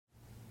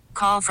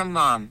Call from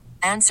mom.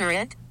 Answer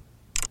it.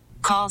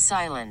 Call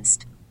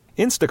silenced.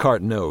 Instacart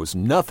knows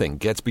nothing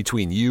gets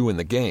between you and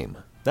the game.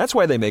 That's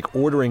why they make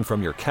ordering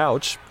from your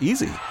couch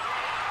easy.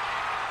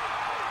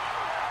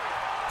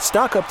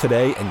 Stock up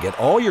today and get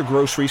all your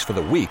groceries for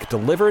the week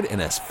delivered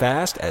in as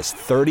fast as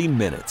 30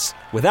 minutes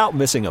without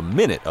missing a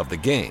minute of the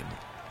game.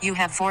 You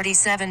have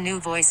 47 new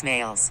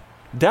voicemails.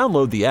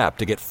 Download the app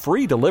to get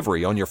free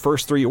delivery on your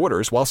first 3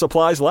 orders while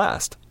supplies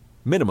last.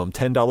 Minimum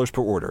 $10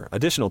 per order.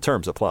 Additional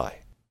terms apply.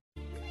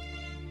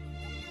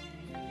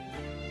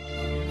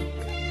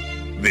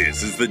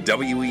 This is the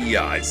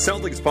WEEI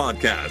Celtics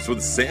Podcast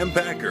with Sam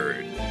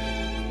Packard.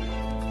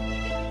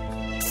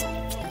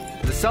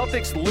 The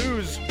Celtics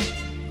lose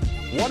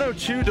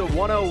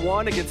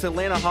 102-101 against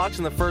Atlanta Hawks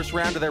in the first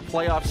round of their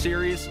playoff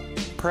series.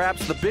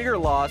 Perhaps the bigger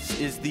loss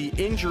is the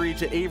injury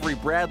to Avery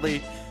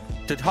Bradley.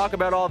 To talk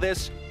about all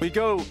this, we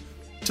go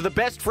to the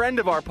best friend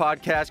of our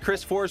podcast,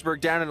 Chris Forsberg,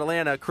 down in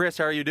Atlanta. Chris,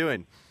 how are you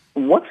doing?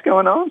 What's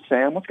going on,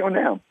 Sam? What's going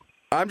down?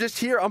 I'm just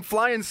here. I'm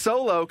flying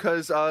solo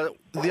because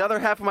the other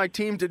half of my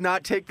team did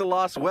not take the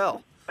loss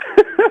well.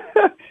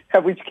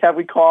 Have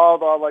we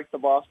called all like the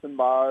Boston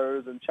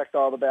bars and checked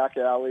all the back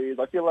alleys?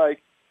 I feel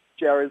like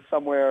Jared's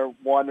somewhere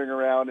wandering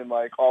around in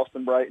like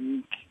Alston,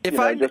 Brighton. If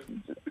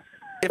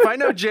I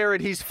know Jared,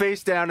 he's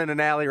face down in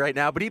an alley right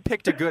now, but he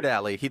picked a good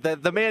alley.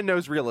 The man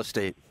knows real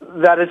estate.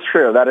 That is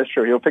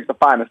true. He'll pick the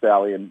finest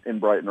alley in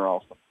Brighton or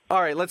Alston.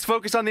 All right, let's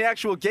focus on the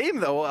actual game,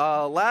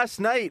 though. Last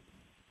night,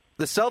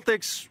 the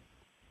Celtics,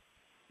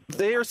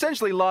 they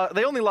essentially lost.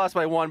 They only lost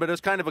by 1, but it was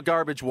kind of a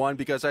garbage one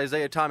because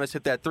Isaiah Thomas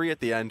hit that 3 at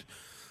the end.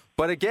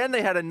 But again,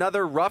 they had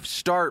another rough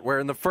start where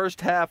in the first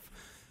half,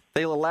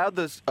 they allowed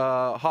the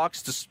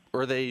Hawks to,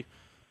 or they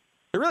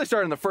really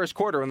started in the first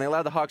quarter when they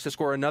allowed the Hawks to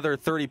score another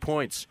 30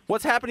 points.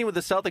 What's happening with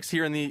the Celtics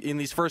here in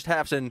these first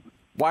halves, and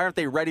why aren't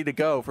they ready to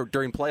go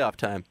during playoff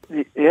time?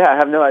 Yeah, I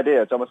have no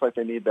idea. It's almost like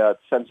they need that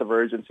sense of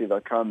urgency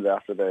that comes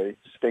after they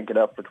stink it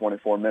up for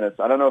 24 minutes.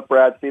 I don't know if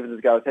Brad Stevens has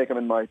got to take them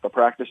in like the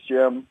practice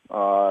gym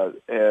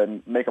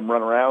and make them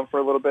run around for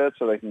a little bit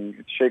so they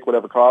can shake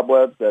whatever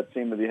cobwebs that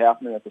seem to be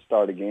happening at the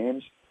start of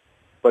games.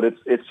 But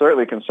it's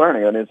certainly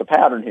concerning. I mean, it's a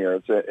pattern here.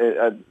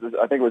 I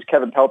think it was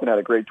Kevin Pelton had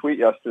a great tweet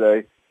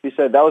yesterday. He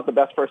said that was the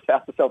best first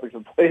half the Celtics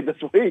have played this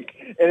week,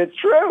 and it's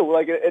true.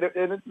 Like,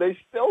 they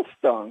still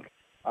stunk.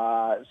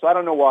 So I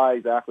don't know why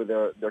exactly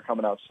they're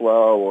coming out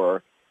slow,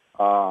 or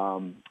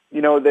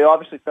they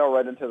obviously fell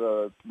right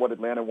into what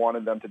Atlanta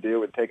wanted them to do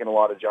with taking a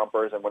lot of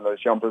jumpers, and when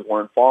those jumpers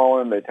weren't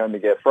falling, they tend to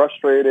get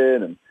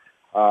frustrated,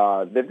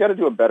 and they've got to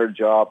do a better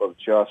job of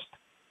just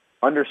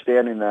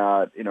understanding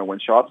that, when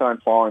shots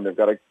aren't falling, they've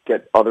got to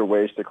get other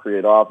ways to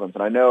create offense.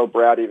 And I know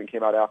Brad even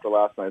came out after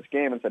last night's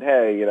game and said,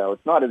 hey,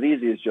 it's not as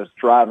easy as just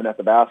driving at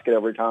the basket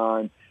every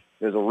time.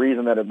 There's a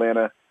reason that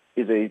Atlanta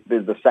is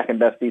the second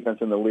best defense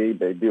in the league.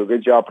 They do a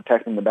good job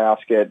protecting the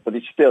basket, but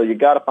you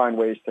got to find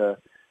ways to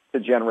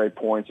generate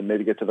points and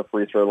maybe get to the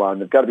free throw line.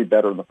 They've got to be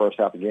better in the first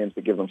half of games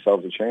to give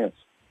themselves a chance.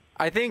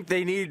 I think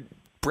they need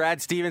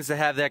Brad Stevens to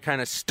have that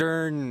kind of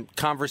stern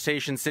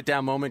conversation,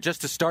 sit-down moment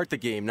just to start the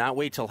game, not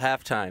wait till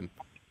halftime.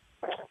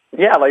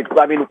 Yeah,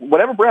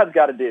 whatever Brad's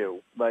got to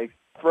do,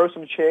 throw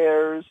some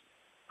chairs,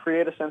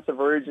 create a sense of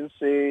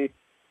urgency.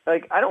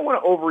 I don't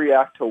want to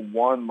overreact to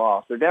one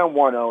loss. They're down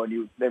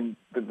 1-0, and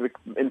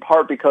in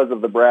part because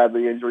of the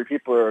Bradley injury,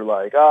 people are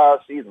like,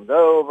 season's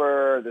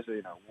over. This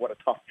is, what a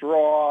tough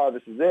draw.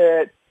 This is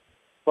it.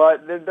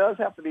 But there does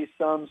have to be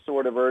some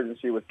sort of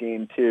urgency with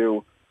Game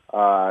 2.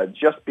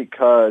 Just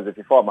because if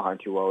you fall behind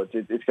 2-0,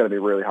 it's going to be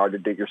really hard to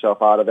dig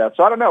yourself out of that.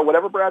 So I don't know.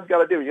 Whatever Brad's got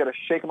to do, you got to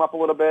shake him up a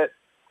little bit.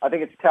 I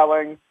think it's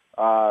telling.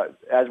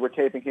 As we're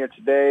taping here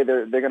today,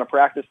 they're going to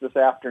practice this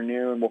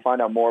afternoon. We'll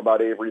find out more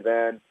about Avery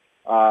then.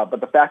 But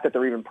the fact that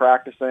they're even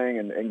practicing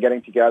and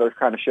getting together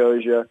kind of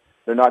shows you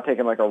they're not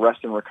taking like a rest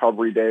and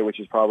recovery day, which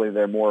is probably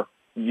their more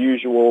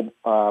usual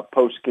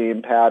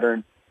post-game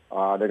pattern.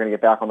 They're going to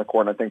get back on the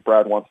court, and I think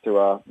Brad wants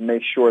to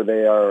make sure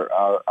they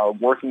are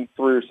working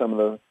through some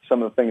of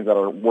the things that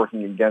are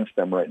working against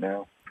them right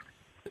now.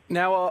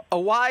 Now, a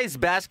wise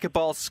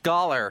basketball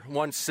scholar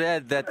once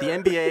said that the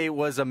NBA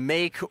was a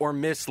make or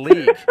miss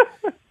league.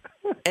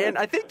 And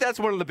I think that's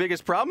one of the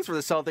biggest problems for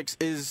the Celtics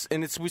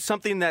and it's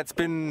something that's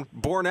been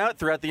borne out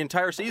throughout the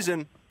entire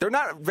season, they're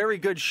not a very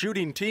good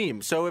shooting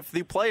team. So if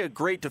they play a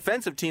great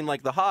defensive team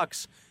like the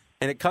Hawks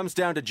and it comes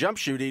down to jump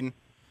shooting,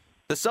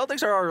 the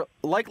Celtics are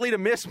likely to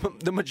miss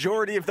the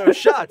majority of those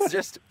shots,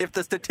 just if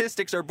the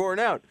statistics are borne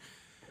out.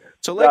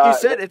 So like you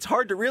said, it's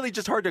hard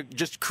to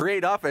just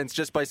create offense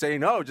just by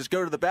saying, just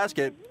go to the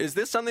basket. Is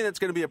this something that's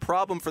going to be a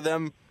problem for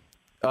them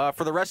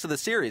for the rest of the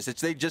series?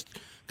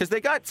 Because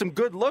they got some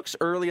good looks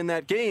early in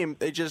that game.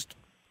 They just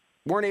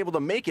weren't able to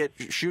make it,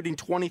 shooting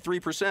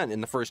 23%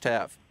 in the first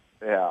half.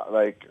 Yeah,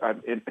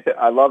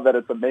 I love that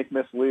it's a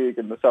make-miss league,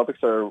 and the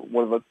Celtics are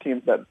one of the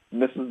teams that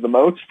misses the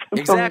most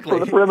exactly. from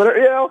the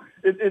perimeter.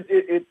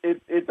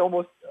 It's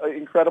almost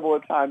incredible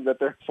at times that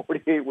they're a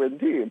 48-win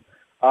team.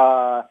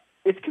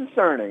 It's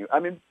concerning. I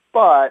mean,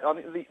 but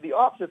on the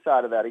opposite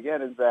side of that,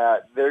 again, is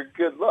that they're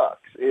good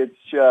looks. It's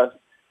just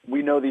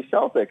we know these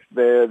Celtics.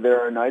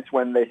 There are nights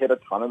when they hit a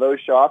ton of those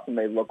shots and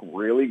they look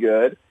really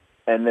good.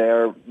 And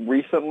they're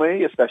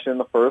recently, especially in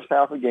the first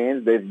half of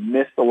games, they've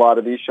missed a lot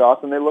of these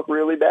shots and they look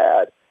really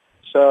bad.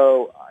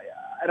 So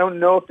I don't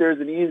know if there's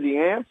an easy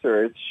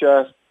answer. It's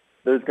just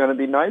there's going to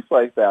be nights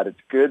like that. It's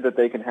good that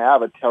they can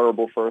have a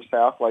terrible first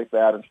half like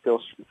that and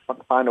still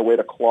find a way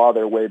to claw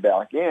their way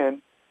back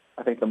in.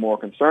 I think the more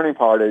concerning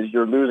part is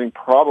you're losing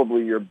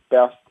probably your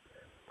best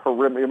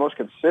perimeter, your most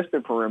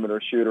consistent perimeter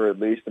shooter, at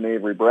least, in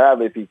Avery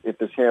Bradley, if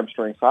this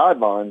hamstring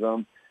sidelines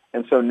him.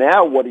 And so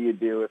now what do you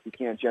do if you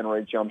can't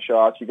generate jump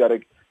shots? You got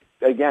to,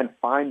 again,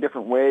 find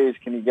different ways.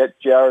 Can you get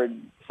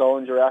Jared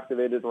Sullinger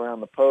activated around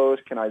the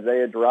post? Can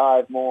Isaiah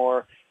drive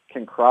more?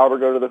 Can Crowder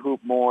go to the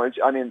hoop more?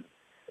 I mean,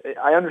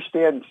 I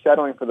understand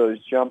settling for those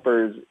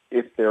jumpers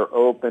if they're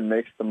open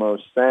makes the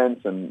most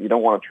sense, and you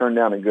don't want to turn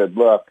down a good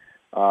look.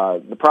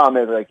 The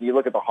problem is, like, you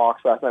look at the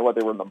Hawks last night,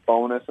 they were in the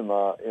bonus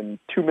in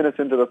 2 minutes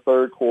into the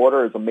third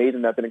quarter. It's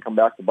amazing that didn't come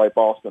back to bite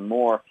Boston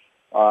more.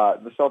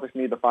 The Celtics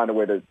need to find a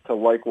way to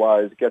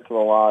likewise get to the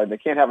line. They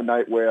can't have a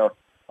night where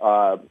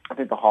I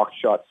think the Hawks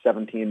shot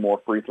 17 more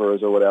free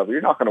throws or whatever.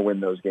 You're not going to win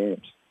those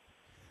games.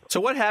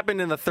 So what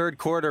happened in the third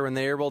quarter when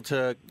they were able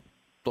to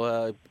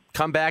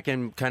come back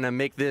and kind of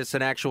make this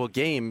an actual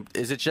game?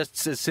 Is it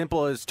just as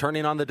simple as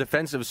turning on the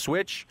defensive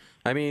switch?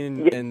 I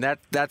mean, yeah. And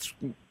that's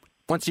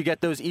once you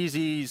get those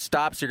easy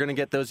stops, you're going to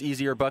get those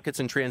easier buckets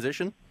in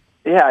transition?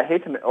 Yeah, I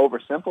hate to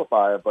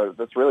oversimplify it, but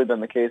that's really been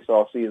the case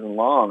all season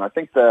long. I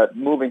think that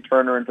moving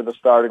Turner into the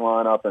starting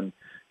lineup and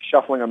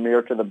shuffling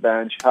Amir to the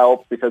bench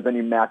helps because then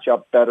you match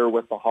up better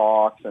with the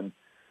Hawks, and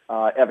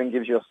Evan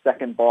gives you a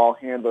second ball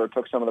handler. It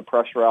took some of the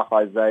pressure off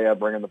Isaiah,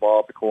 bringing the ball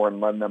up the court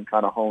and letting them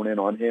kind of hone in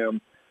on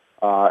him.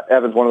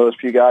 Evan's one of those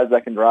few guys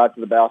that can drive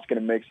to the basket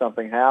and make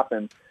something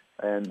happen,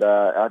 and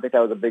I think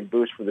that was a big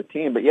boost for the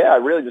team. But, yeah,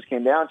 it really just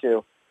came down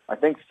to, I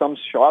think some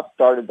shots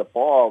started to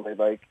fall.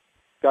 They,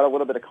 got a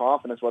little bit of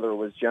confidence, whether it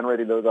was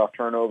generating those off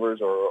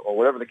turnovers or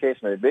whatever the case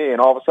may be,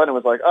 and all of a sudden it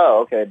was like,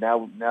 oh, okay,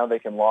 now they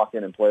can lock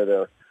in and play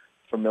their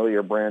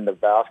familiar brand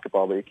of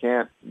basketball, but you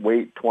can't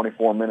wait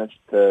 24 minutes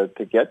to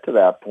get to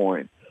that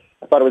point.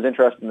 I thought it was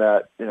interesting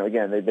that,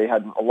 again, they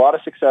had a lot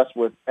of success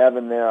with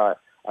Evan there.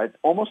 I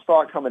almost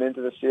thought coming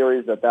into the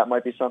series that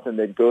might be something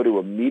they'd go to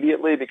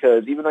immediately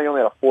because even though you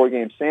only had a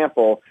 4-game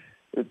sample,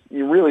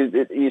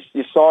 you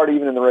saw it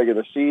even in the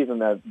regular season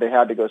that they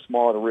had to go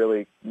small to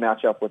really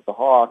match up with the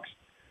Hawks.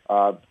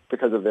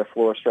 Because of their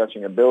floor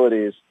stretching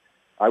abilities.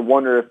 I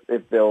wonder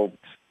if they'll,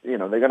 they're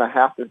going to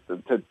have to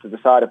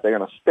decide if they're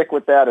going to stick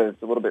with that.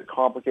 It's a little bit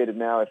complicated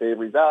now if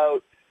Avery's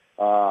out.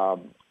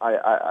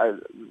 I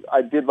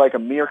did like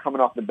Amir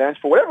coming off the bench.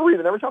 For whatever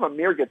reason, every time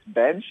Amir gets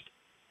benched,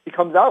 he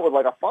comes out with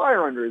like a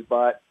fire under his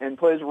butt and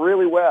plays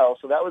really well.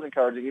 So that was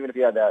encouraging, even if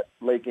he had that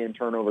late game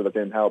turnover that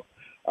didn't help.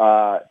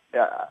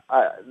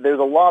 There's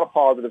a lot of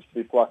positives to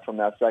be plucked from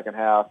that second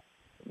half.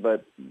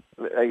 But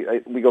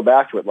we go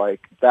back to it,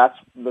 that's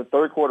the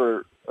third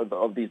quarter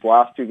of these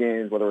last two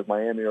games, whether it was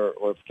Miami or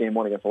it's game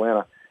one against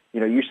Atlanta,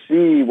 you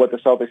see what the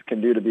Celtics can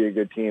do to be a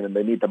good team, and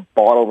they need to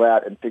bottle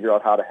that and figure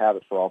out how to have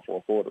it for all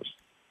four quarters.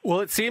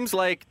 Well, it seems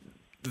like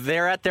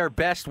they're at their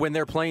best when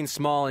they're playing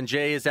small, and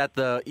Jay is at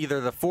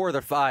either the 4 or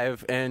the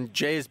 5, and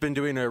Jay has been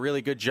doing a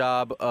really good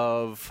job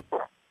of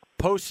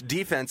post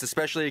defense,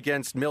 especially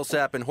against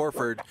Millsap and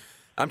Horford.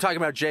 I'm talking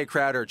about Jay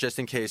Crowder, just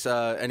in case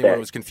anyone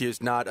was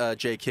confused, not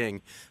Jay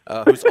King,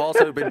 who's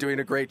also been doing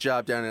a great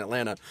job down in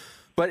Atlanta.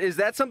 But is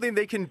that something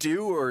they can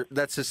do or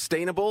that's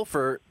sustainable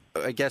for,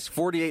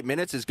 48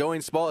 minutes is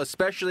going small,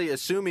 especially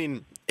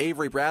assuming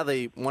Avery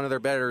Bradley, one of their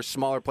better,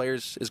 smaller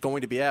players, is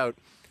going to be out?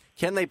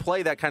 Can they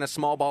play that kind of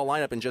small ball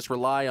lineup and just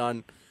rely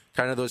on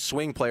kind of those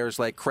swing players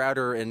like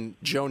Crowder and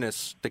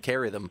Jonas to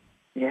carry them?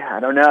 Yeah, I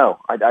don't know.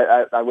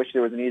 I wish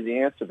there was an easy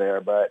answer there,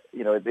 but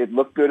it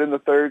looked good in the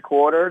third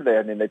quarter.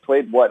 They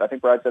played what I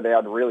think Brad said they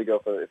had to really go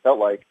for. It felt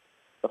like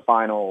the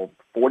final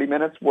 40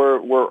 minutes were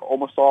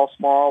almost all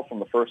small from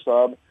the first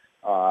sub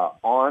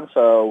on.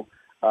 So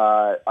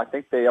I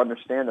think they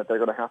understand that they're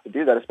going to have to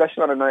do that,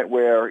 especially on a night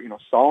where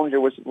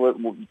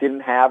Sullinger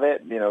didn't have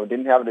it.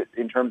 Didn't have it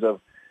in terms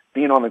of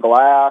being on the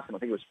glass, and I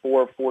think it was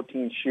 4 of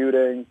 14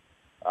 shooting.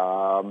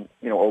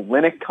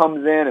 Olynyk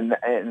comes in,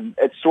 and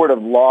it's sort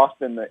of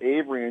lost in the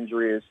Avery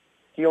injury. Is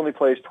he only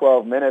plays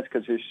 12 minutes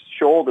because his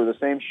shoulder, the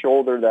same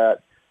shoulder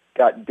that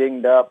got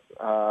dinged up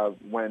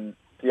when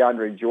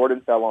DeAndre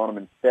Jordan fell on him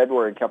in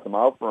February and kept him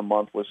out for a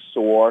month, was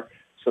sore.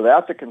 So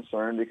that's a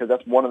concern because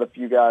that's one of the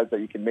few guys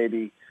that you can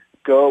maybe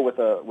go with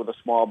a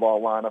small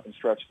ball lineup and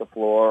stretch the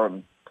floor.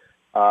 And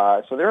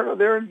so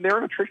they're in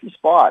a tricky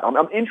spot.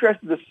 I'm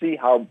interested to see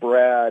how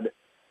Brad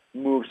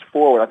moves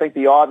forward. I think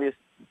the obvious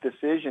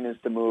decision is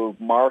to move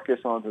Marcus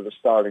onto the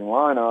starting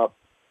lineup,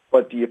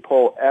 but do you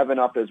pull Evan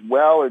up as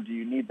well, or do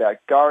you need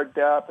that guard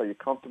depth? Are you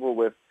comfortable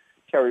with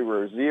Terry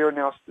Rozier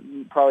now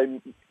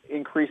probably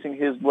increasing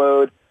his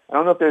load? I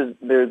don't know if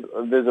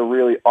there's a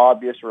really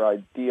obvious or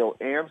ideal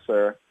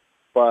answer,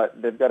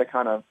 but they've got to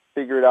kind of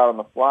figure it out on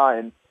the fly.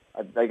 And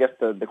I guess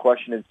the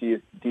question is,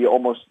 do you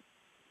almost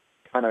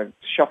kind of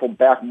shuffle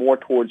back more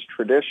towards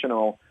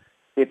traditional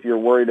if you're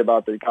worried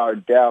about the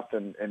guard depth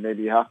and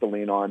maybe you have to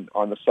lean on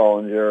the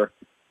Sullinger,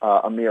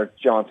 Amir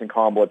Johnson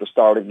combo at the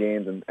start of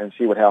games and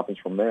see what happens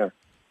from there.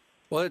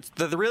 Well, it's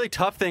the really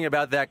tough thing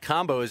about that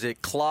combo is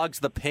it clogs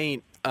the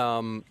paint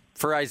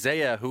for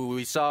Isaiah, who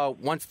we saw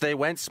once they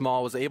went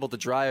small was able to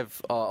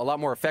drive a lot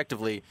more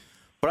effectively.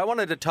 But I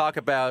wanted to talk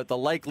about the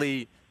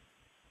likely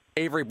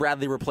Avery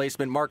Bradley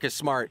replacement, Marcus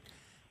Smart.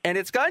 And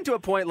it's gotten to a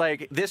point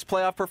like this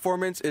playoff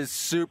performance is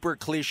super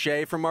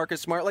cliche for Marcus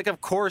Smart. Like,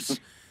 of course,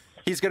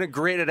 he's going to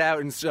grade it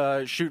out and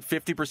shoot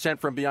 50%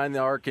 from behind the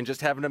arc and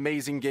just have an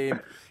amazing game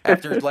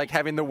after like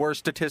having the worst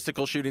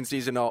statistical shooting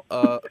season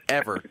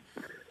ever.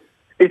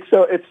 It's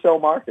so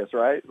Marcus,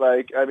 right?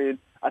 Like, I mean,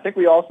 I think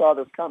we all saw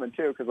this coming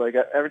too, because like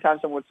every time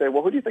someone would say,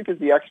 "Well, who do you think is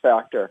the X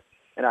factor?"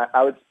 and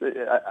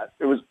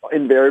it was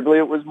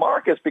invariably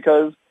Marcus,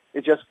 because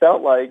it just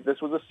felt like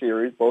this was a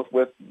series, both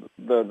with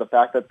the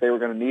fact that they were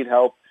going to need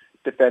help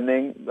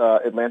defending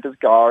Atlanta's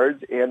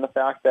guards, and the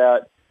fact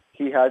that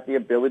he has the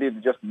ability to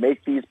just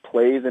make these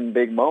plays in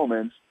big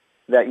moments,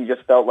 that you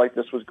just felt like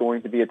this was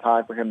going to be a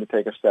time for him to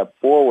take a step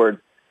forward.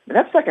 In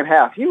that second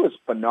half, he was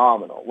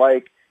phenomenal.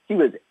 Like, he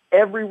was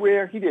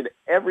everywhere. He did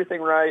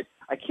everything right.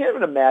 I can't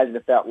even imagine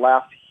if that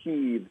last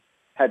heave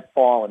had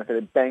fallen, if it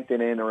had banked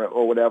it in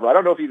or whatever. I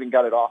don't know if he even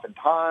got it off in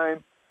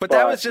time. But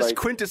that was just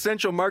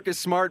quintessential Marcus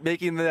Smart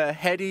making the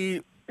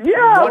heady,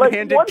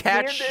 one-handed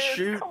catch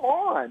shoot. Come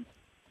on.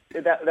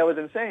 That was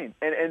insane.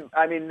 And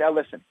I mean, now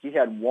listen, he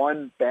had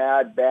one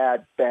bad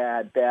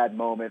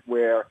moment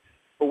where,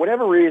 for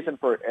whatever reason,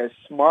 for as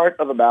smart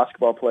of a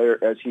basketball player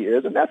as he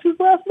is, and that's his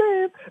last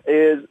name,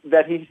 is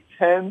that he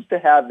tends to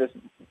have this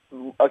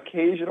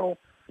occasional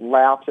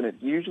lapse, and it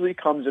usually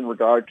comes in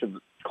regard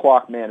to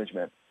clock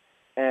management.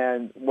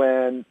 And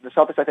when the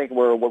Celtics, I think,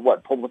 were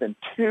pulled within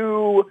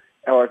 2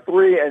 or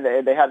 3, and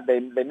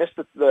they missed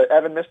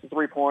Evan missed the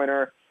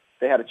 3-pointer.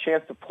 They had a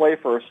chance to play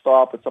for a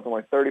stop with something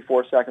like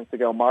 34 seconds to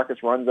go.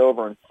 Marcus runs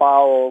over and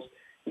fouls.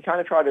 He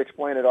kind of tried to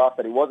explain it off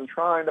that he wasn't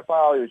trying to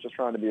foul. He was just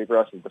trying to be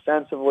aggressive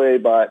defensively.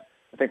 But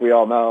I think we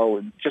all know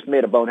it just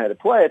made a boneheaded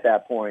play at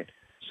that point.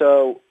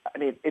 So, I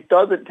mean, it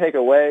doesn't take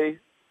away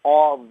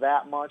all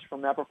that much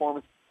from that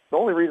performance. The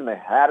only reason they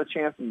had a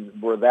chance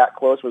and were that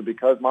close was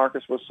because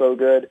Marcus was so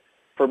good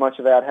for much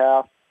of that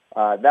half.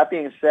 That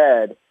being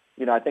said,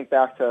 you know, I think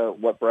back to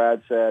what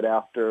Brad said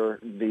after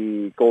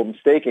the Golden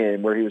State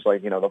game, where he was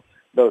like, you know,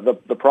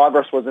 the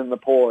progress was in the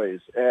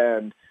poise.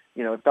 And,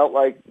 you know, it felt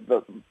like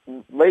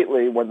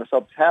lately when the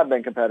Celtics have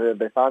been competitive,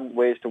 they found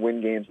ways to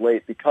win games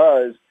late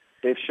because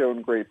they've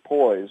shown great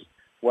poise.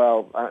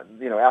 Well,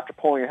 you know, after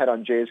pulling ahead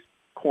on Jay's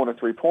corner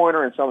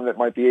 3-pointer, and some of it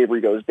might be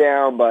Avery goes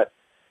down, but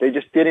they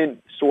just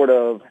didn't sort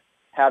of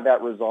have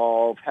that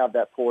resolve, have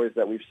that poise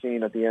that we've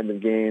seen at the end of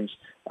games.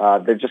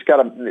 They've just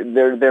got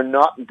to, they're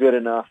not good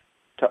enough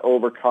to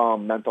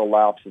overcome mental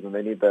lapses, and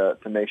they need to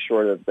make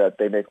sure that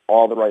they make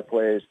all the right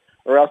plays,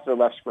 or else they're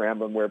left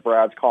scrambling where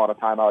Brad's calling a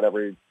timeout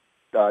every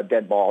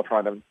dead ball,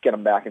 trying to get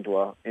them back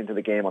into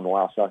the game on the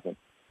last second.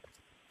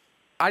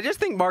 I just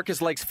think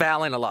Marcus likes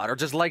fouling a lot, or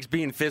just likes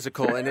being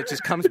physical, and it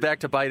just comes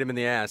back to bite him in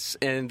the ass.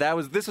 And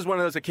this is one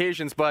of those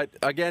occasions. But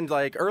again,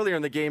 like earlier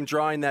in the game,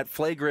 drawing that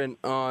flagrant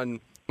on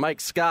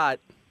Mike Scott,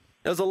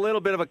 it was a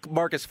little bit of a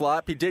Marcus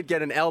flop. He did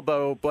get an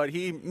elbow, but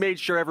he made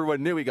sure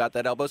everyone knew he got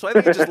that elbow. So I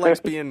think he just likes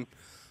being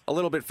a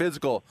little bit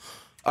physical.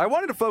 I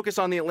wanted to focus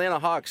on the Atlanta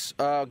Hawks.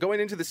 Going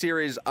into the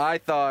series,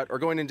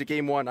 going into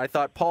Game 1, I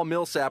thought Paul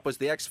Millsap was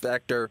the X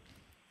factor,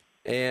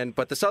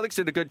 but the Celtics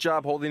did a good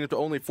job holding it to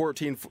only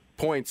 14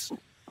 points.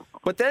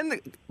 But then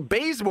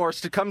Bazemore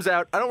comes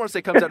out, I don't want to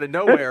say comes out of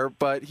nowhere,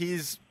 but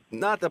he's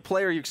not the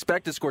player you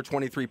expect to score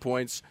 23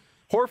 points.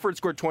 Horford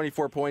scored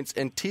 24 points,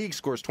 and Teague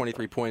scores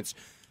 23 points.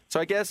 So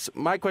I guess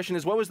my question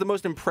is, what was the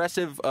most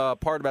impressive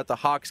part about the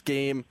Hawks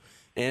game,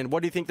 and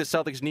what do you think the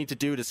Celtics need to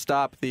do to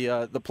stop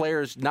the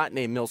players not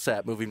named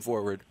Millsap moving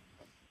forward?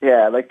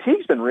 Yeah, like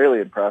Teague's been really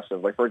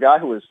impressive. Like for a guy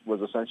who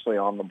was essentially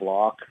on the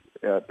block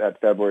at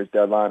February's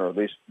deadline, or at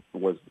least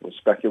was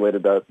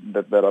speculated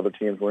that other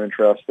teams were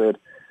interested.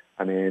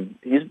 I mean,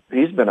 he's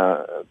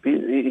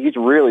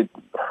really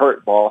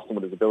hurt Boston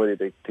with his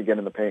ability to get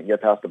in the paint and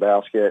get past the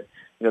basket.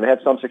 You know, they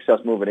had some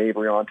success moving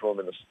Avery onto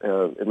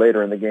him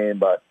later in the game,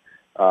 but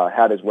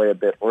had his way a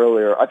bit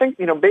earlier. I think,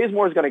 you know,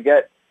 Bazemore is going to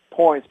get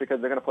points because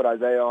they're going to put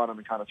Isaiah on him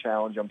and kind of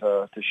challenge him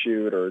to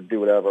shoot or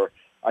do whatever.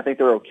 I think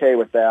they're okay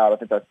with that. I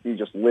think that you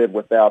just live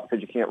with that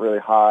because you can't really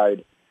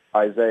hide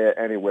Isaiah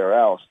anywhere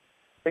else.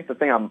 I think the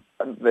thing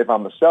if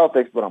I'm the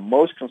Celtics, what I'm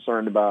most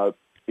concerned about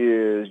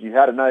is you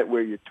had a night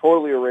where you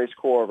totally erased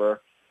Korver,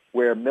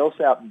 where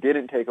Millsap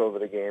didn't take over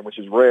the game, which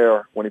is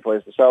rare when he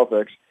plays the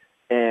Celtics,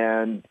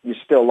 and you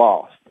still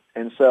lost.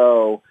 And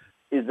so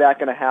is that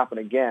going to happen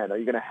again? Are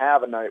you going to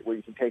have a night where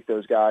you can take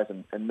those guys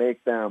and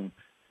make them,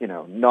 you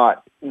know,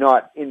 not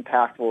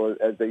impactful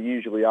as they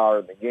usually are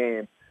in the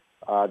game?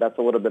 That's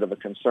a little bit of a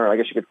concern. I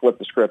guess you could flip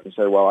the script and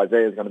say, well,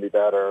 Isaiah's going to be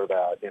better,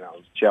 that, you know,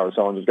 Jared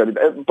Sullivan's going to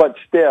be better. But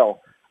still,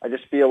 I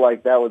just feel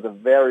like that was a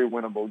very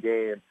winnable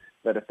game,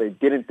 that if they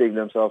didn't dig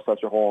themselves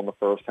such a hole in the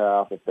first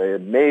half, if they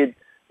had made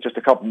just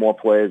a couple more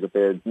plays, if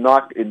they had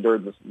not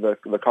endured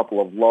the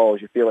couple of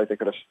lulls, you feel like they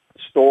could have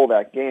stole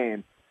that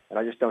game. And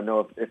I just don't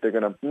know if they're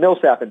going to,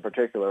 Millsap in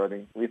particular, I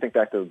mean, we think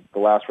back to the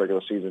last regular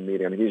season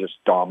meeting, I mean, he's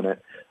just dominant.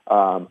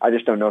 I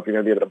just don't know if you're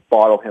going to be able to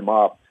bottle him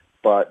up,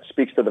 but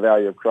speaks to the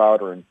value of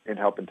Crowder in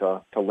helping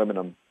to limit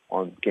him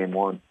on game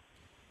one.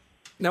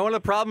 Now, one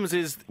of the problems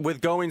is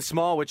with going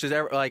small, which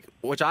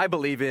I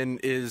believe in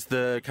is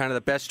the kind of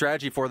the best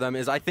strategy for them,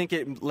 is I think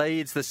it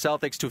leads the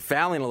Celtics to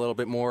fouling a little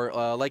bit more.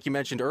 Like you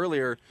mentioned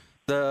earlier,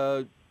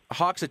 the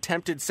Hawks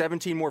attempted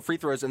 17 more free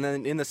throws, and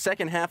then in the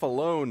second half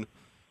alone,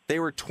 they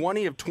were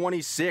 20 of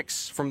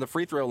 26 from the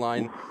free throw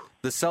line.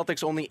 The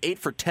Celtics only 8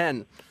 for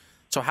 10.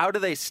 So how do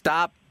they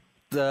stop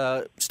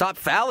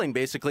fouling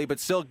basically, but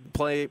still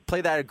play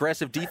that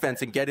aggressive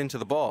defense and get into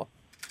the ball?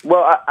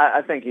 Well,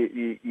 I think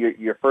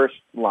your first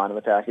line of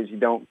attack is you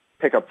don't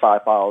pick up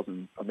 5 fouls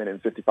in a minute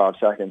and 55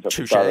 seconds.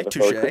 Touche.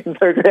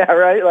 Yeah,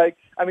 right. Like,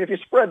 I mean, if you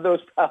spread those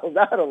fouls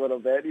out a little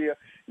bit,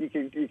 you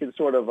can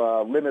sort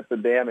of limit the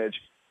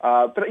damage.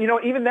 But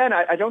even then,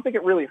 I don't think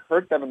it really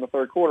hurt them in the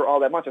third quarter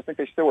all that much. I think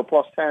they still were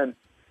plus 10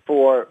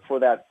 for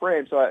that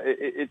frame, so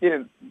it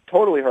didn't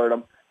totally hurt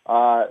them.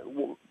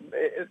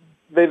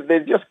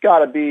 They've just got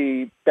to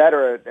be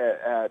better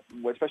at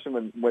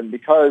especially when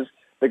because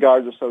the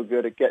guards are so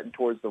good at getting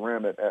towards the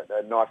rim at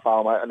not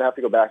fouling. I'd have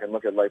to go back and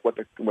look at like what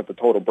the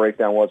total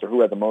breakdown was or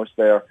who had the most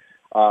there.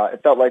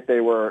 It felt like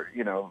they were,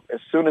 as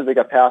soon as they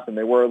got past them,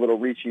 they were a little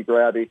reachy,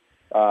 grabby.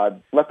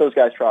 Let those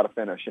guys try to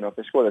finish. If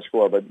they score, they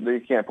score, but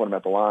you can't put them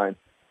at the line.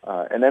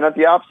 And then at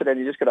the opposite end,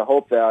 you just got to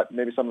hope that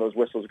maybe some of those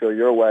whistles go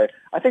your way.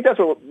 I think that's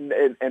what,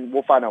 and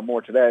we'll find out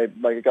more today.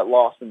 Like, it got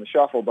lost in the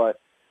shuffle, but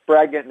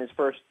Brad getting his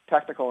first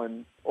technical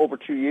in over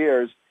 2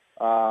 years.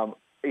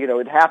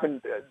 It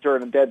happened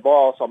during a dead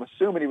ball, so I'm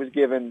assuming he was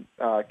giving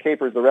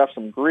Capers, the ref,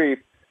 some grief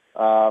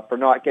for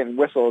not getting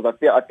whistles.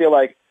 I feel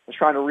like I was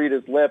trying to read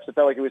his lips. It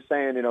felt like he was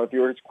saying, if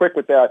you were as quick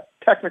with that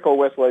technical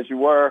whistle as you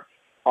were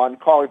on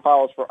calling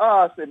fouls for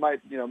us, it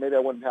might, maybe I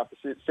wouldn't have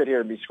to sit here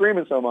and be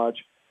screaming so much.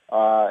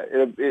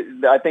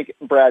 I think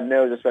Brad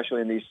knows,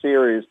 especially in these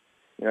series,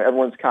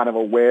 everyone's kind of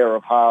aware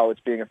of how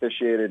it's being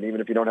officiated, and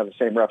even if you don't have the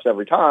same refs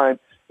every time,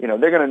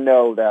 they're going to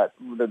know that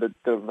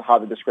how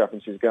the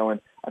discrepancy is going.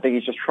 I think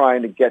he's just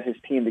trying to get his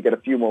team to get a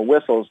few more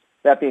whistles.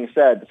 That being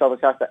said, the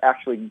Celtics have to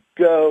actually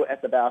go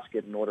at the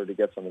basket in order to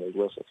get some of those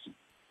whistles.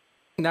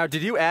 Now,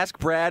 did you ask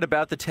Brad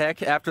about the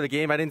tech after the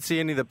game? I didn't see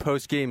any of the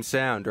post-game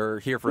sound or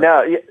hear from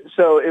No,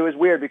 so it was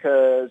weird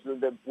because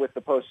with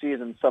the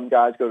postseason, some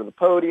guys go to the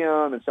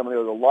podium and some go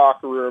to the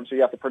locker room, so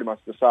you have to pretty much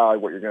decide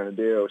what you're going to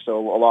do.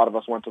 So a lot of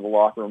us went to the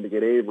locker room to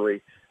get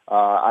Avery.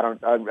 I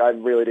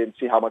really didn't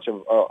see how much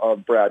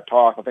of Brad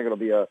talk. I think it'll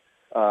be a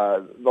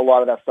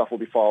lot of that stuff will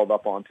be followed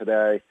up on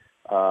today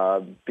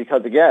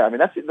because again, I mean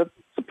that's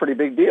a pretty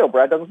big deal.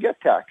 Brad doesn't get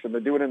techs, and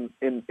they're doing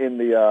it in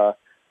the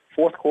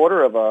fourth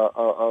quarter of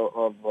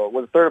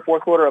the third or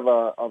fourth quarter of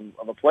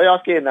a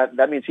playoff game.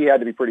 That means he had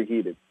to be pretty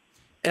heated.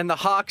 And the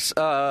Hawks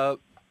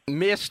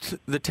missed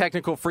the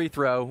technical free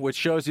throw, which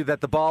shows you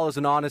that the ball is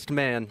an honest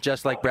man,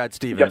 just like Brad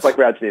Stevens. Just like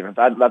Brad Stevens.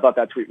 I thought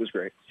that tweet was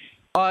great.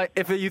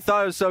 If you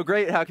thought it was so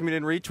great, how come you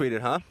didn't retweet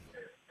it, huh?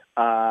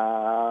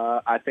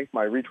 I think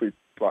my retweet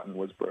button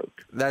was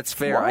broke. That's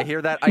fair. What? I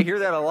hear that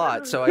a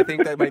lot, so I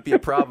think that might be a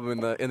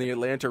problem in the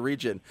Atlanta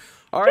region.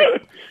 All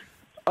right.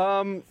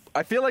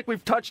 I feel like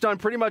we've touched on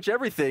pretty much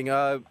everything.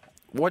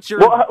 What's your?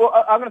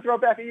 Well, I'm going to throw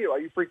it back at you. Are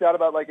you freaked out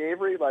about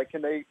Avery?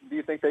 Do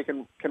you think they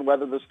can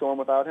weather the storm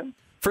without him?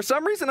 For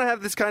some reason, I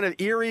have this kind of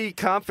eerie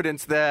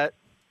confidence that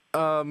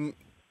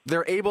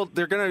they're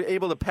going to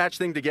able to patch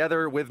things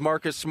together with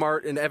Marcus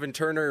Smart and Evan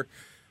Turner.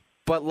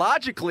 But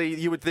logically,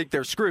 you would think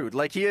they're screwed.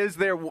 Like, he is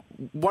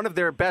one of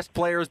their best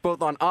players,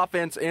 both on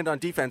offense and on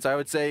defense. I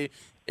would say,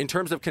 in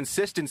terms of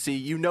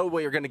consistency,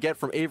 what you're going to get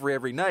from Avery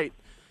every night.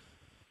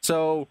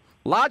 So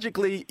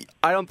logically,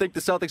 I don't think the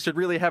Celtics should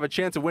really have a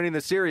chance of winning the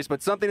series,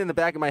 but something in the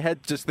back of my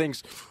head just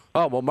thinks,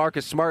 oh, well,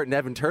 Marcus Smart and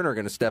Evan Turner are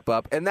going to step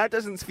up. And that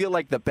doesn't feel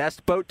like the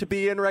best boat to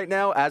be in right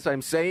now as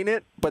I'm saying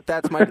it, but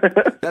that's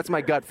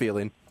my gut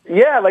feeling.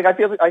 Yeah,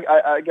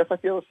 I guess I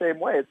feel the same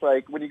way. It's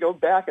like when you go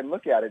back and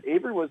look at it,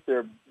 Avery was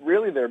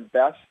really their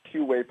best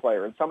two-way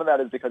player, and some of that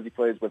is because he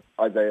plays with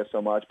Isaiah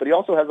so much, but he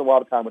also has a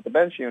lot of time with the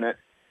bench unit.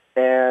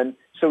 And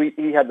so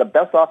he had the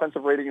best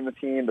offensive rating in the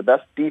team, the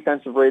best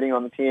defensive rating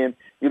on the team.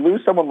 You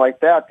lose someone like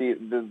that,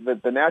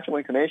 the natural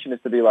inclination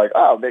is to be like,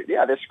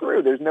 they're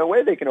screwed. There's no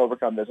way they can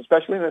overcome this,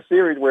 especially in a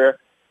series where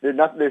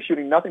they're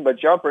shooting nothing but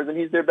jumpers, and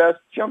he's their best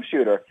jump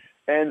shooter.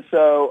 And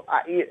so,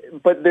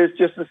 but there's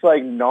just this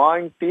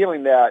gnawing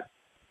feeling that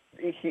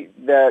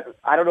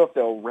I don't know if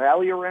they'll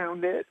rally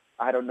around it.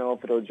 I don't know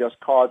if it'll just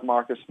cause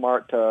Marcus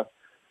Smart to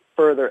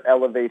further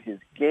elevate his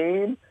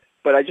game.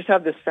 But I just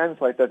have this sense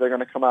that they're going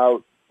to come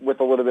out with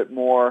a little bit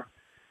more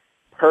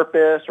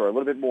purpose or a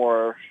little bit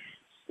more,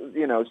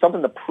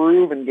 something to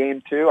prove in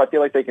game two. I feel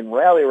like they can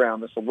rally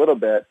around this a little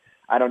bit.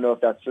 I don't know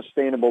if that's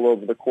sustainable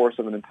over the course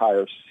of an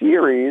entire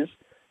series,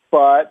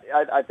 but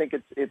I think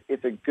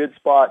it's a good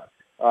spot.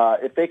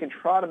 If they can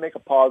try to make a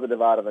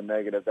positive out of a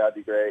negative, that'd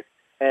be great.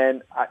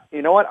 And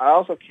you know what? I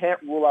also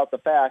can't rule out the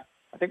fact,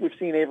 I think we've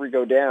seen Avery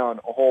go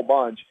down a whole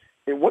bunch.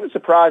 It wouldn't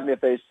surprise me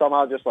if they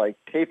somehow just like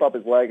tape up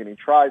his leg and he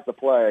tries to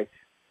play.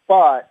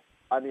 But,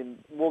 I mean,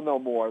 we'll know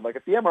more. Like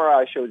if the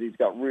MRI shows he's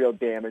got real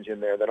damage in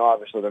there, then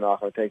obviously they're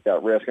not going to take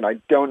that risk. And I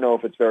don't know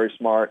if it's very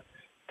smart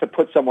to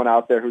put someone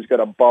out there who's got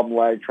a bum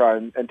leg, try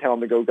and tell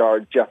him to go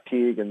guard Jeff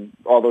Teague and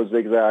all those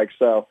zigzags.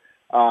 So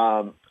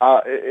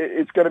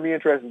it's going to be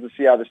interesting to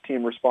see how this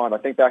team respond. I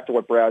think back to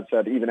what Brad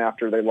said, even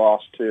after they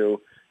lost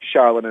to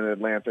Charlotte and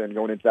Atlanta and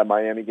going into that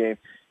Miami game,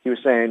 he was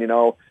saying,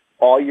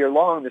 all year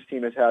long this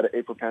team has had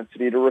a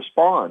propensity to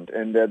respond,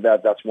 and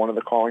that's one of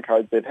the calling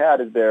cards they've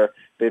had is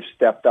they've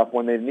stepped up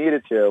when they've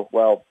needed to.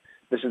 Well,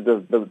 this is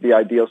the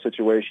ideal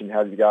situation to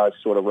have you guys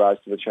sort of rise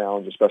to the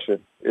challenge, especially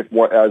if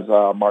as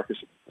Marcus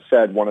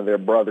said, one of their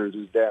brothers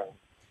is down.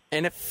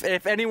 And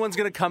if anyone's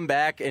going to come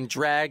back and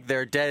drag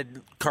their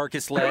dead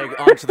carcass leg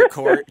onto the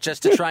court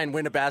just to try and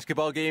win a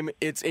basketball game,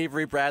 it's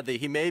Avery Bradley.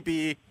 He may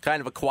be kind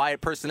of a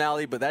quiet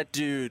personality, but that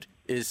dude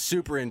is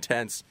super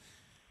intense.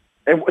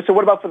 And so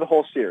what about for the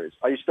whole series?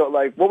 Are you still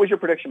what was your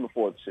prediction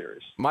before the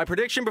series? My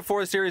prediction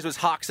before the series was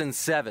Hawks in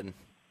 7.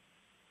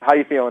 How are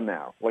you feeling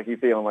now? Are you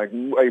feeling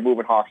are you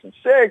moving Hawks in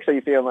 6? Are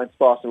you feeling like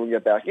Boston will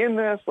get back in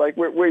this?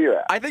 Where you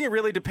at? I think it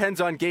really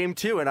depends on game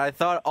 2, and I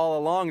thought all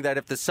along that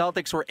if the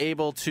Celtics were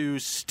able to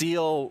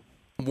steal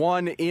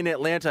one in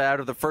Atlanta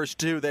out of the first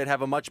 2, they'd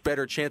have a much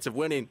better chance of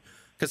winning.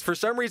 Because for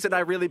some reason, I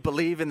really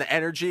believe in the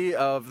energy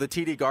of the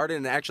TD Garden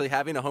and actually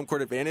having a home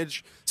court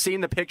advantage. Seeing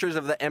the pictures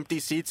of the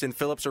empty seats in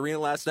Phillips Arena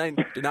last night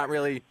did not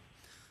really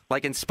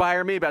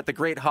inspire me about the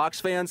great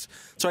Hawks fans.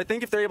 So I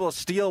think if they're able to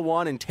steal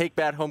one and take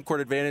that home court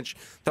advantage,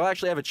 they'll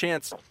actually have a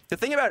chance. The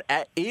thing about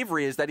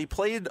Avery is that he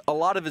played a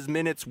lot of his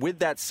minutes with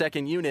that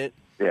second unit.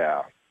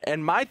 Yeah.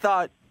 And my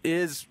thought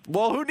is,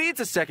 well, who needs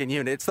a second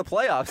unit? It's the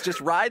playoffs.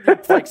 Just ride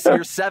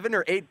your 7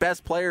 or 8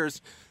 best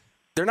players.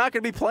 They're not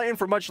going to be playing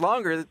for much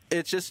longer.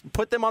 It's just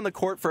put them on the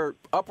court for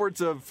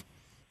upwards of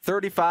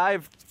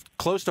 35,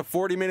 close to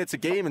 40 minutes a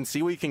game and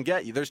see what you can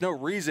get. There's no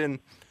reason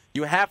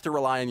you have to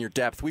rely on your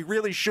depth. We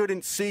really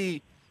shouldn't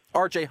see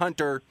R.J.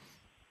 Hunter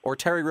or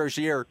Terry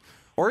Rozier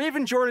or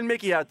even Jordan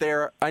Mickey out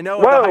there. I know.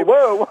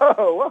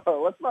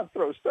 Whoa! Let's not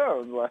throw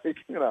stones.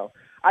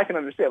 I can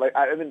understand.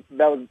 I mean,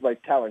 that was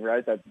telling,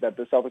 right? That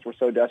the Celtics were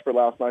so desperate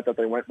last night that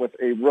they went with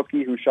a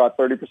rookie who shot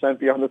 30%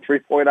 beyond the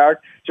 3-point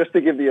arc just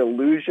to give the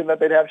illusion that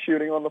they'd have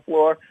shooting on the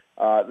floor.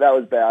 That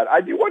was bad.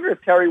 I do wonder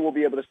if Terry will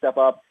be able to step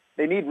up.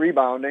 They need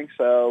rebounding,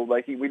 so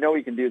we know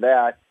he can do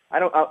that.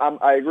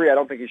 I agree. I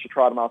don't think you should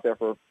trot him out there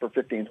for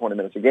 15, 20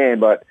 minutes a game,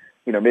 but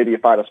maybe you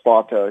find a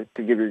spot to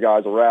give your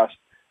guys a rest.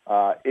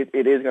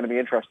 It is going to be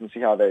interesting to see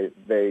how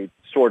they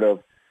sort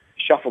of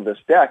shuffle this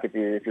deck.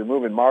 If you're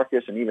moving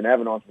Marcus and even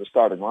Evan onto the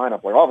starting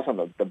lineup, all of a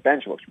sudden the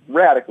bench looks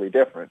radically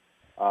different.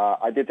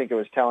 I did think it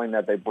was telling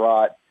that they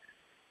brought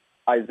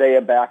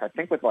Isaiah back, I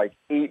think with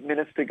 8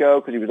 minutes to go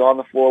because he was on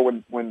the floor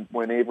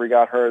when Avery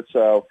got hurt.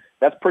 So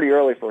that's pretty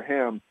early for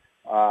him.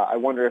 I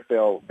wonder if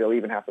they'll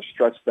even have to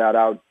stretch that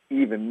out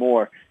even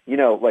more.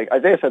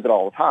 Isaiah says it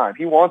all the time.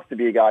 He wants to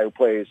be a guy who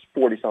plays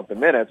 40-something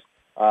minutes.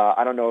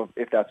 I don't know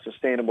if that's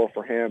sustainable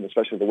for him,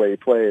 especially the way he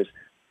plays.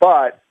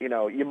 But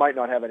you might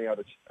not have any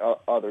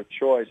other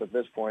choice at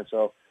this point.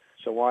 So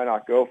why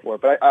not go for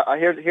it? But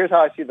here's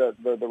how I see the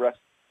rest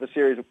of the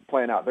series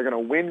playing out. They're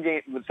going to win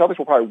game. The Celtics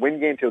will probably win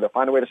game 2. They'll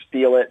find a way to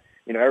steal it.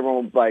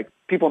 Everyone will,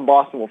 people in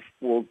Boston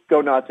will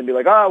go nuts and be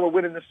like, we're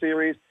winning this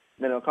series.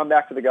 And then they'll come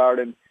back to the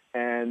Garden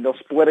and they'll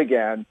split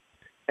again.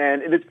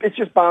 And it's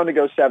just bound to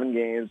go 7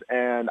 games.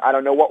 And I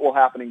don't know what will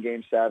happen in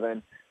Game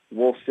 7.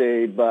 We'll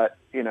see. But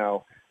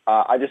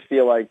I just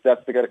feel like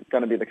that's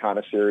going to be the kind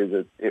of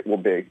series it will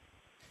be.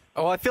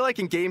 Oh, I feel like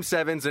in Game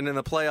 7s and in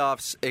the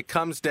playoffs, it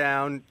comes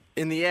down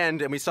in the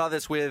end, and we saw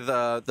this with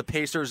the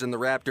Pacers and the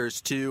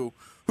Raptors, to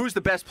who's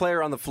the best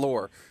player on the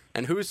floor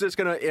and who's just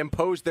going to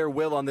impose their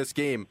will on this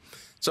game.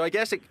 So I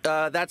guess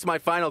that's my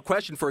final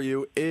question for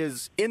you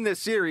is, in this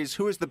series,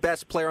 who is the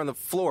best player on the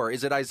floor?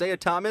 Is it Isaiah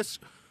Thomas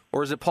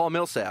or is it Paul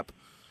Millsap?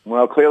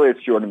 Well, clearly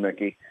it's Jordan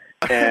Mickey.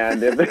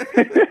 And if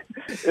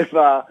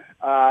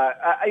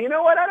you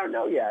know what? I don't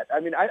know yet. I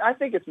mean, I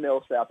think it's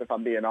Millsap, if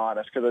I'm being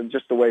honest, because of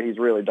just the way he's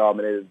really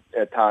dominated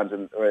at times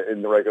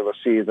in the regular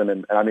season.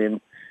 And I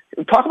mean,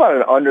 talk about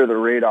an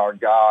under-the-radar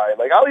guy.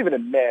 I'll even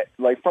admit,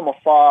 from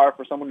afar,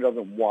 for someone who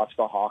doesn't watch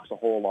the Hawks a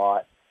whole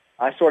lot,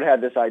 I sort of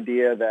had this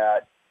idea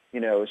that,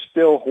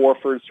 still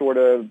Horford sort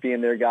of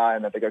being their guy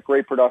and that they got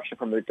great production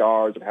from the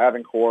guards and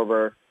having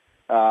Korver.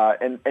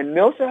 And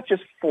Millsap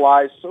just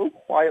flies so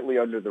quietly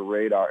under the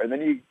radar. And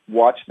then you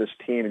watch this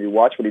team and you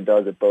watch what he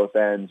does at both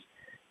ends,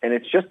 and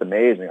it's just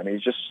amazing. I mean,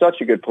 he's just such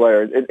a good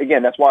player.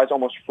 Again, that's why it's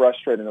almost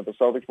frustrating that the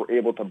Celtics were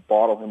able to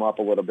bottle him up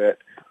a little bit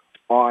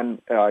on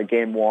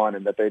Game 1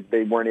 and that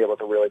they weren't able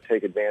to really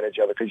take advantage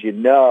of it because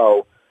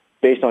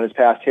based on his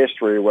past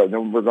history,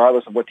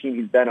 regardless of what team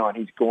he's been on,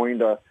 he's going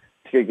to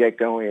get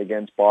going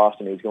against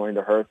Boston. He's going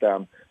to hurt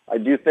them. I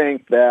do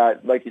think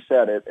that, like you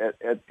said,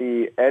 at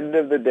the end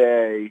of the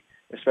day,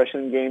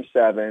 especially in Game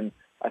 7,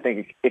 I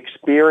think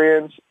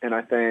experience and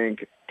I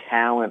think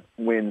talent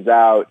wins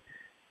out.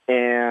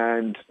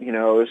 And,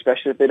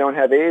 especially if they don't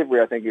have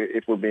Avery, I think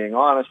if we're being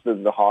honest,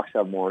 the Hawks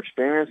have more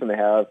experience and they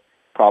have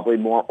probably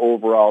more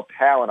overall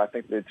talent. I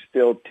think that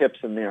still tips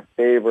in their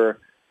favor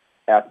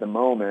at the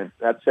moment.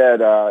 That said,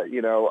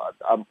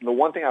 the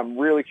one thing I'm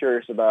really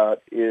curious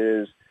about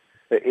is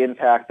the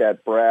impact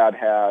that Brad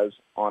has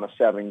on a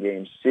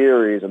 7-game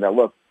series. And that,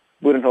 look,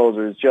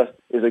 Budenholzer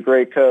is a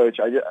great coach.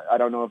 I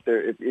don't know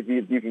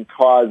if you can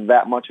cause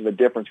that much of a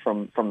difference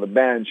from the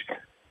bench,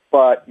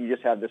 but you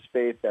just have this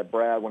faith that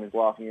Brad, when he's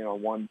walking in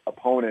on one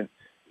opponent,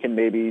 can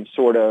maybe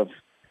sort of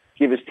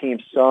give his team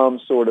some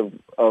sort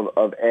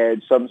of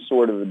edge, some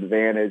sort of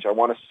advantage. I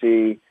want to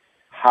see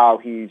how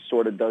he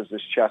sort of does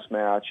this chess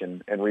match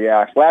and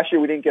reacts. Last year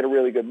we didn't get a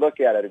really good look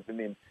at it. I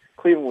mean,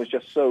 Cleveland was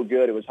just so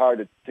good, it was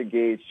hard to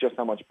gauge just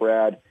how much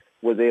Brad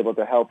was able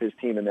to help his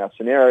team in that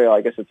scenario.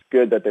 I guess it's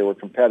good that they were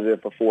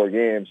competitive for 4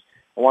 games.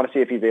 I want to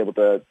see if he's able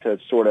to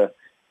sort of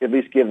at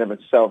least give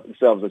themselves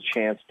a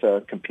chance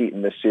to compete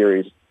in this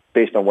series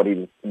based on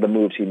the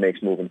moves he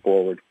makes moving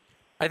forward.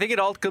 I think it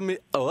ultimately.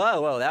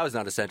 Oh, that was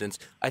not a sentence.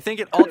 I think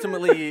it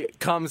ultimately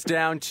comes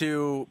down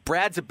to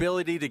Brad's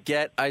ability to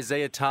get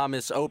Isaiah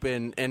Thomas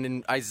open, and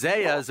in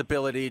Isaiah's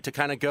ability to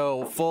kind of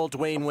go full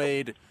Dwayne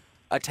Wade,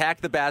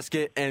 attack the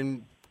basket,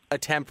 and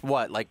attempt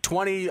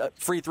 20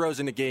 free throws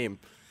in a game.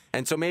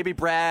 And so maybe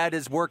Brad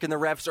is working the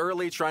refs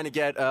early, trying to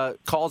get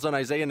calls on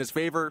Isaiah in his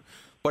favor.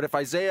 But if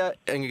Isaiah,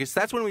 and I guess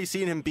that's when we've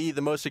seen him be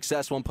the most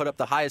successful and put up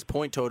the highest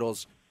point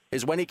totals,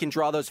 is when he can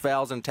draw those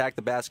fouls and attack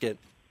the basket.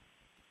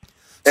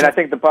 And I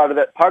think the part of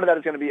that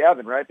is going to be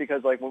Evan, right?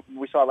 Because like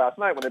we saw last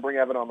night, when they bring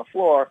Evan on the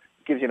floor,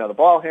 it gives you another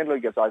ball handler,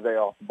 gets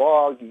Isaiah off the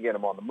ball, you can get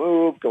him on the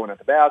move, going at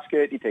the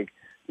basket. You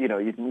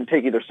can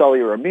take either Sully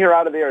or Amir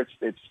out of there.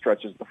 It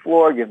stretches the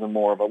floor, gives them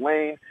more of a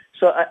lane.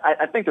 So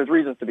I think there's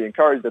reasons to be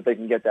encouraged that they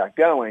can get that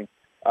going.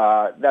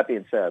 That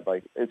being said,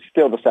 it's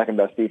still the second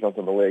best defense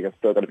in the league. It's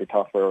still going to be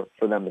tough for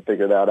them to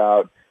figure that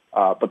out.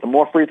 But the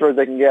more free throws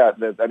they can get,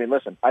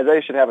 listen,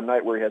 Isaiah should have a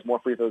night where he has more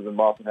free throws than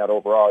Boston had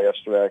overall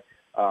yesterday,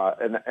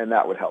 and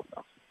that would help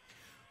them.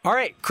 All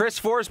right, Chris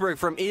Forsberg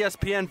from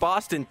ESPN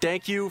Boston,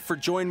 thank you for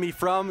joining me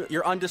from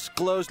your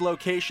undisclosed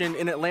location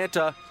in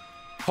Atlanta.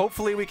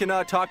 Hopefully we can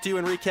talk to you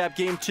and recap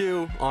Game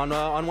 2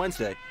 on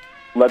Wednesday.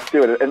 Let's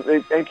do it.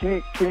 And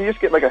can you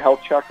just get a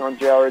health check on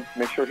Jared?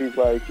 Make sure he's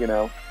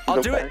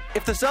I'll do it.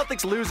 If the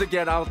Celtics lose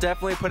again, I'll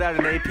definitely put out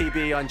an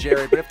APB on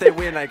Jared. But if they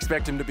win, I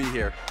expect him to be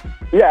here.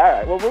 Yeah, all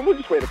right. Well, we'll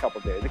just wait a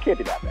couple days. It can't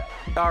be that bad.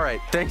 All right.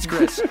 Thanks,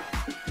 Chris.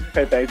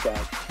 Hey, thanks, Don.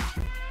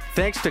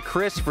 Thanks to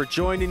Chris for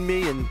joining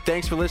me, and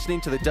thanks for listening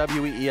to the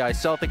WEEI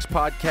Celtics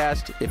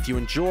podcast. If you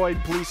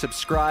enjoyed, please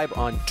subscribe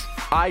on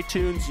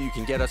iTunes. You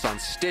can get us on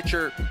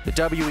Stitcher, the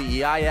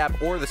WEEI app,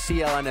 or the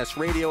CLNS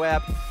radio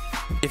app.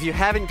 If you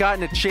haven't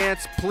gotten a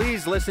chance,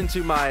 please listen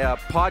to my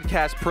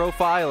podcast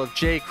profile of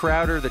Jay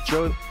Crowder,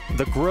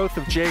 the growth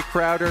of Jay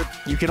Crowder.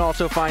 You can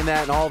also find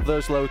that in all of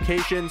those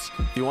locations.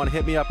 If you want to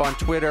hit me up on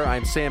Twitter,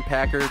 I'm Sam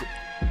Packard,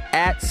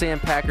 at Sam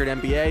Packard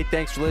NBA.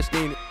 Thanks for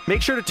listening.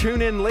 Make sure to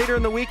tune in later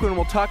in the week when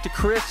we'll talk to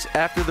Chris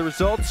after the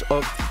results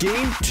of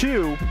Game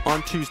 2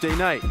 on Tuesday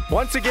night.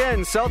 Once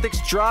again,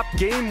 Celtics drop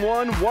Game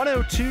 1,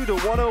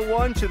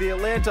 102-101 to the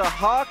Atlanta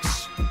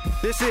Hawks.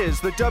 This is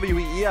the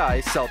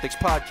WEEI Celtics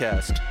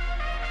podcast.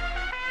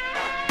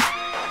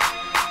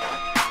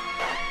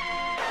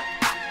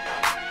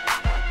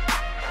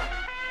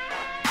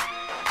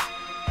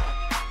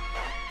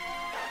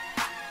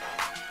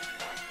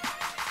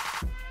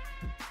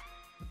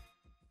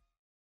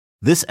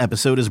 This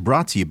episode is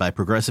brought to you by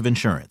Progressive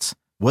Insurance.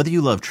 Whether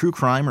you love true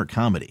crime or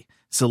comedy,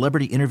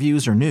 celebrity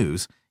interviews or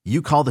news,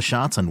 you call the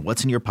shots on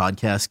what's in your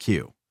podcast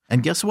queue.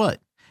 And guess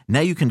what? Now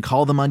you can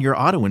call them on your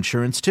auto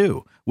insurance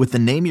too with the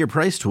Name Your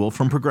Price tool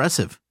from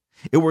Progressive.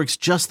 It works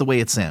just the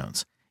way it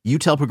sounds. You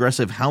tell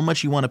Progressive how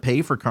much you want to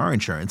pay for car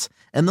insurance,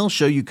 and they'll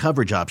show you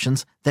coverage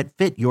options that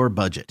fit your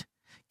budget.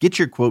 Get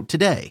your quote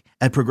today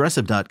at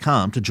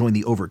Progressive.com to join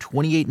the over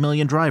 28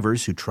 million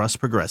drivers who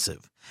trust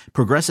Progressive.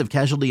 Progressive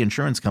Casualty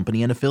Insurance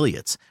Company and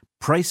Affiliates.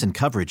 Price and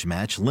coverage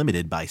match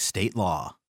limited by state law.